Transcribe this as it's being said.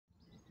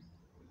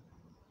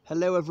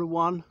Hello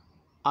everyone,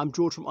 I'm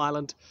George from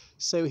Ireland.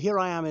 So here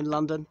I am in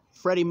London,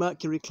 Freddie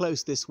Mercury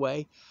close this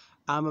way.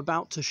 I'm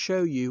about to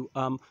show you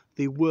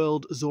the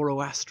World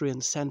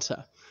Zoroastrian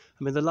Centre.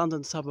 I'm in the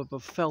London suburb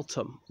of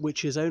Feltham,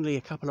 which is only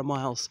a couple of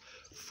miles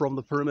from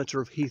the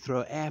perimeter of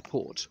Heathrow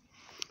Airport.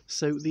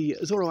 So the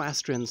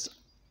Zoroastrians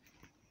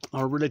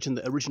are a religion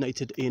that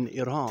originated in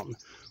Iran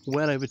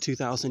well over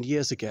 2,000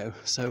 years ago.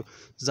 So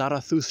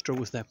Zarathustra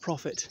was their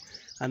prophet,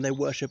 and they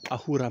worship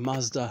Ahura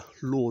Mazda,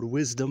 Lord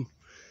Wisdom.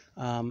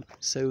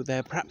 So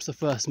they're perhaps the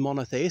first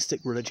monotheistic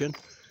religion,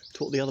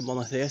 taught the other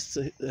monotheists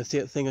a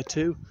thing or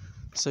two.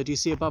 So do you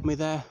see above me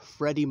there,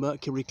 Freddie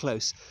Mercury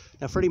close?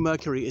 Now Freddie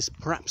Mercury is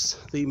perhaps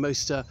the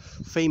most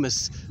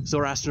famous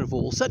Zoroastrian of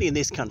all, certainly in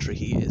this country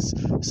he is.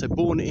 So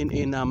born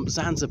in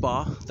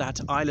Zanzibar, that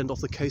island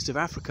off the coast of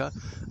Africa,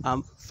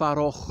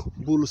 Farrokh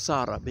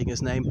Bulusara being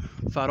his name,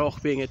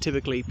 Farrokh being a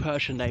typically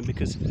Persian name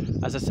because,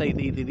 as I say,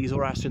 the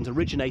Zoroastrians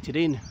originated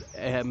in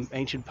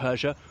ancient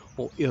Persia,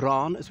 or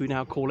Iran as we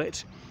now call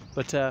it.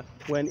 But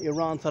when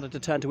Iran started to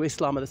turn to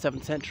Islam in the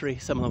 7th century,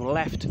 some of them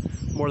left,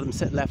 more of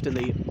them left in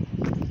the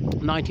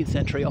 19th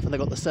century. Often they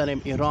got the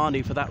surname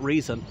Irani for that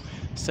reason.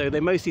 So they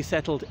mostly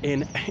settled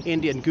in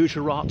India and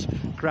Gujarat,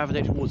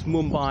 gravitated towards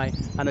Mumbai,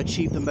 and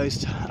achieved the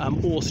most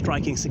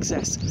awe-striking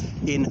success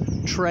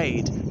in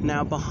trade.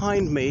 Now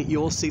behind me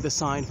you'll see the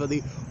sign for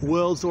the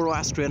World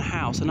Zoroastrian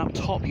House, and up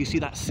top you see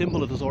that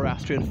symbol of the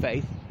Zoroastrian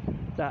faith,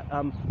 that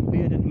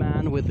bearded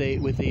man with the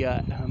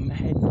headgear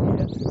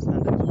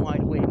and those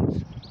wide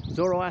wings.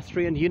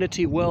 Zoroastrian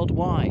unity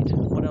worldwide.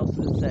 What else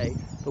does it say?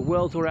 The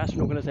World Zoroastrian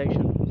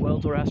Organization,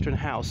 World Zoroastrian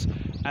House.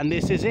 And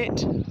this is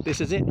it.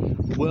 This is it.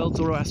 World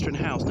Zoroastrian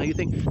House. Now you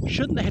think,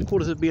 shouldn't the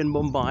headquarters be in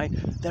Mumbai?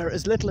 There are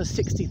as little as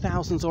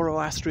 60,000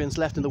 Zoroastrians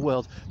left in the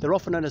world. They're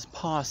often known as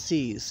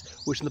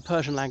Parsis, which in the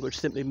Persian language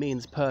simply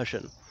means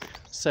Persian.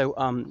 So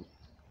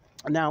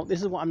now,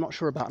 this is what I'm not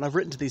sure about, and I've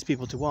written to these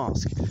people to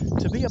ask.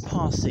 To be a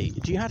Parsi,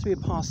 do you have to be a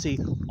Parsi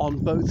on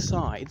both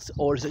sides,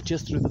 or is it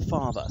just through the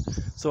father?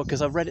 So,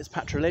 because I've read it's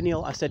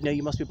patrilineal, I said, no,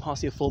 you must be a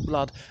Parsi of full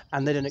blood,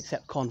 and they don't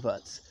accept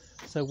converts.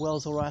 So,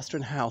 World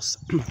Zoroastrian House.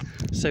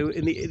 So,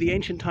 in the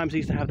ancient times, they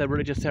used to have their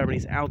religious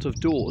ceremonies out of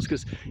doors,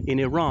 because in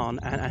Iran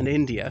and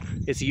India,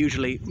 it's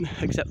usually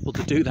acceptable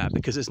to do that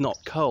because it's not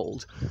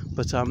cold.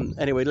 But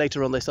anyway,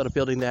 later on, they started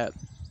building their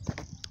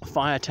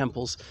fire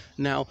temples.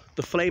 Now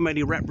the flame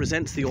only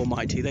represents the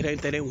Almighty. They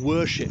don't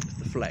worship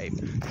the flame.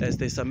 There's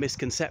this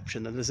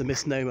misconception, and there's a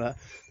misnomer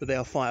that they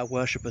are fire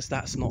worshippers.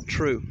 That's not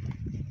true.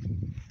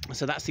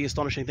 So that's the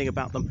astonishing thing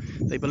about them.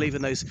 They believe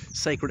in those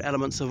sacred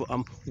elements of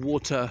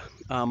water,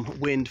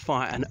 wind,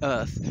 fire and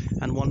earth,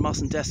 and one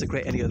mustn't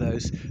desecrate any of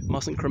those,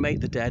 mustn't cremate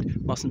the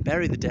dead, mustn't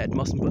bury the dead,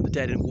 mustn't put the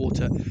dead in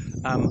water,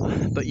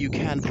 but you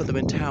can put them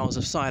in towers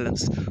of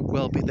silence.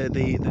 Well, the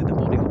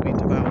body will be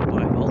devoured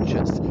by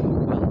vultures.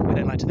 We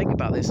don't like to think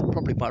about this,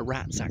 probably by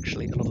rats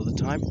actually a lot of the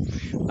time.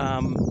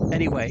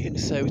 Anyway,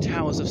 so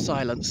towers of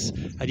silence,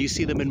 and you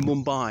see them in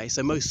Mumbai.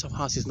 So most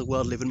Parsis in the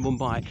world live in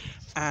Mumbai.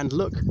 And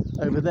look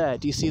over there,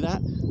 do you see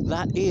that?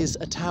 That is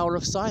a tower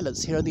of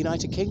silence here in the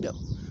United Kingdom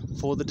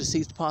for the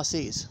deceased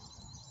Parsis.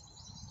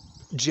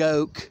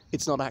 Joke,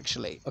 it's not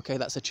actually. Okay,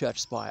 that's a church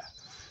spire.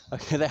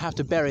 Okay, they have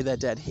to bury their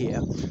dead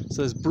here.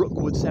 So there's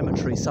Brookwood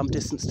Cemetery, some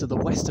distance to the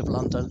west of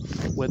London,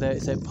 where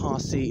there's a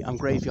Parsi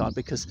graveyard,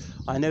 because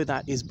I know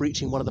that is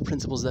breaching one of the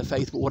principles of their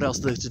faith, but what else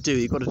is there to do?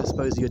 You've got to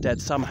dispose of your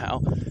dead somehow.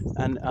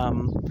 And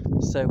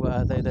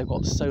so they've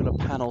got solar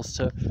panels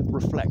to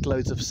reflect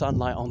loads of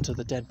sunlight onto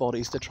the dead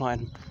bodies to try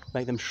and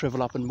make them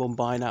shrivel up in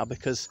Mumbai now,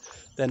 because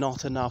they're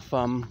not enough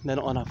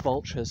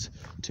vultures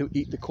to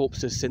eat the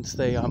corpses, since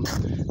there's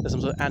some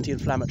sort of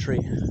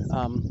anti-inflammatory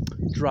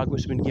drug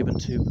which has been given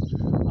to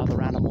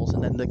other animals,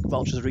 and then the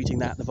vultures are eating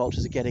that, the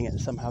vultures are getting it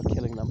and somehow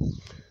killing them.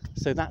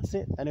 So that's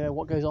it. Anyway,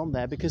 what goes on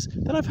there? Because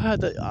then I've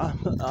heard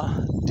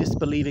that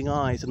disbelieving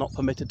eyes are not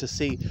permitted to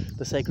see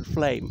the sacred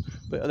flame,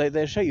 but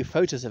they show you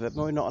photos of it,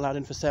 but we're not allowed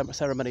in for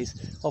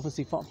ceremonies.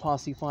 Obviously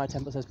Parsi fire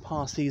temple says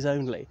Parsis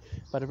only,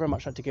 but I'd very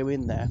much like to go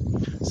in there.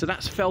 So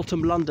that's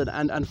Feltham, London,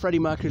 and Freddie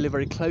Mercury lived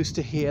very close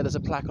to here. There's a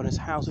plaque on his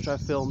house which I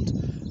filmed.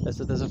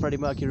 There's a Freddie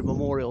Mercury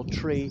memorial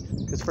tree,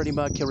 because Freddie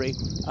Mercury,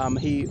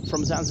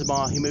 from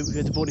Zanzibar, he moved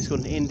to boarding school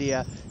in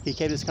India. He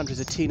came to this country as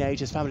a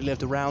teenager. His family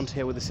lived around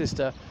here with his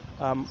sister,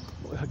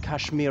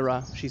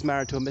 Kashmira. She's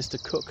married to a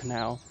Mr. Cook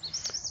now,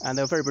 and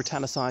they were very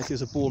Britannicized. He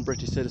was a born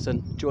British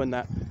citizen, joined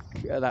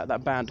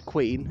that band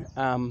Queen.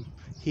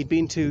 He'd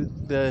been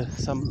to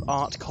some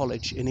art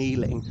college in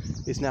Ealing,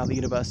 is now the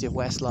University of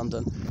West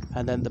London,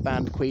 and then the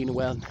band Queen,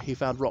 where he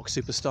found rock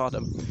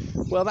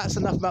superstardom. Well, that's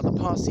enough about the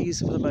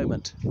Parsis for the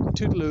moment.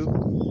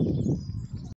 Toodaloo.